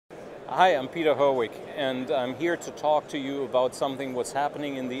Hi, I'm Peter Herwig, and I'm here to talk to you about something what's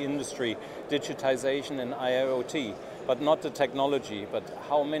happening in the industry, digitization and IIoT, but not the technology, but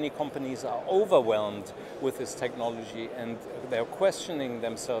how many companies are overwhelmed with this technology and they're questioning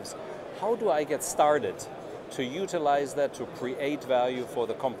themselves, how do I get started to utilize that to create value for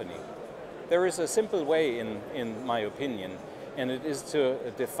the company? There is a simple way in my opinion, and it is to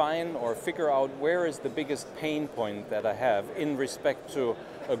define or figure out where is the biggest pain point that I have in respect to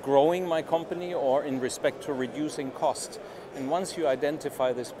growing my company or in respect to reducing cost. And once you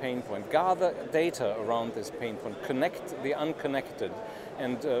identify this pain point, gather data around this pain point, connect the unconnected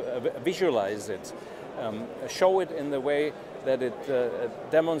and visualize it. Show it in the way that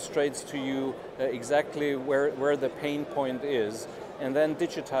it demonstrates to you exactly where the pain point is, and then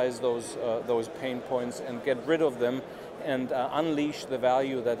digitize those pain points and get rid of them and unleash the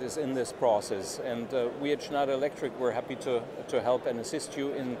value that is in this process. And we at Schneider Electric, we're happy to help and assist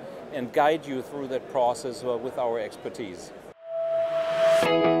you and guide you through that process with our expertise.